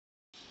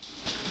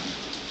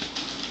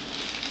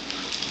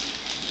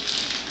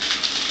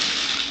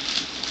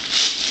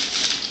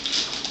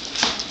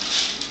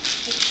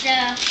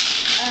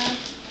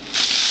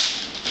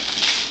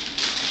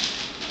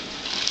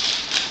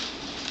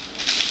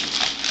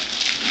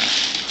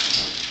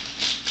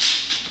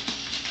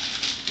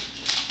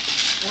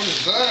What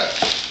is that?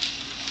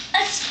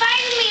 A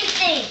Spider-Man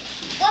thing.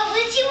 Well,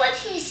 let's see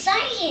what's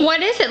inside it.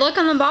 What is it? Look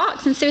on the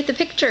box and see what the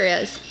picture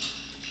is.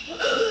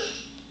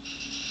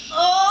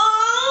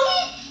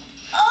 Oh,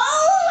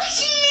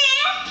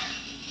 snap!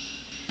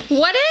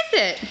 What is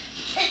it?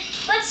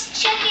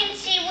 Let's check and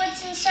see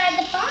what's inside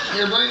the box.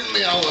 Here, bring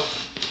me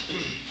Olive.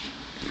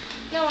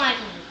 No, I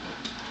don't.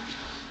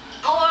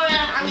 Oh,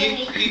 I'm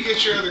gonna You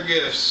get your other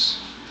gifts.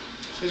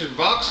 These are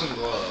boxing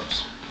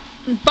gloves.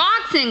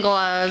 Boxing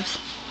gloves.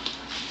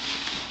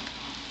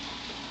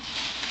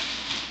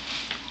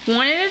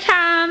 One at a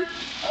time.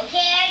 Okay,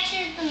 I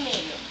choose the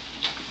middle.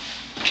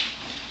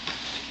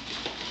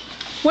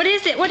 What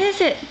is it? What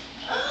is it?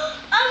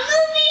 A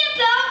movie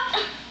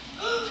about...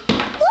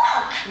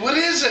 Look! What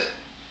is it?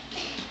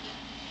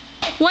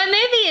 What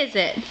movie is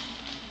it?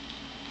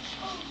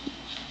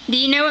 Do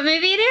you know what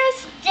movie it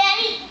is?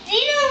 Daddy, do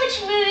you know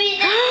which movie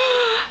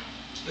that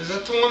Is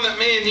that the one that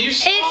me and you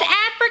saw? It's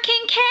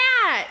African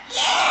Cats.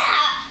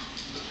 Yeah!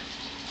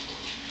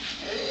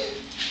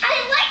 I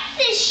like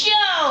this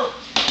show.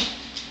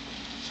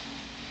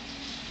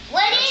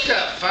 What That's is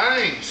got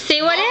fangs.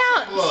 See what Boxing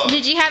else? gloves.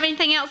 Did you have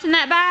anything else in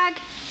that bag?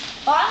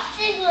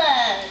 boxing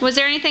gloves? Was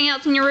there anything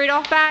else in your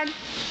Rudolph bag?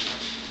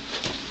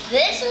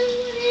 This is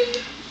what it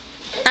is.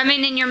 I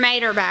mean in your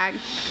Mater bag.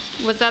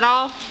 Was that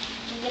all?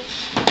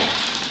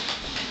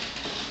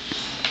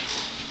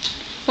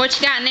 What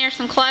you got in there?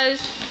 Some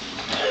clothes?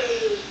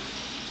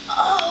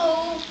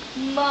 Oh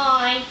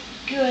my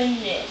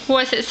goodness.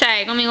 What's it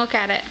say? Let me look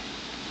at it.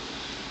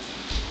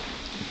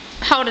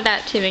 Hold it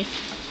up to me.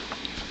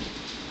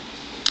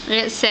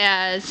 It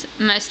says,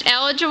 most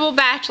eligible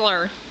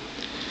bachelor.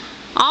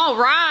 All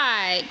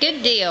right,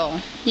 good deal.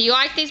 Do you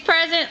like these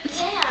presents?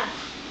 Yeah.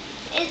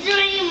 Is there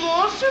any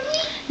more for me?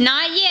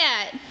 Not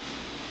yet. Why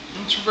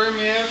don't you bring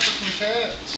me African Cats?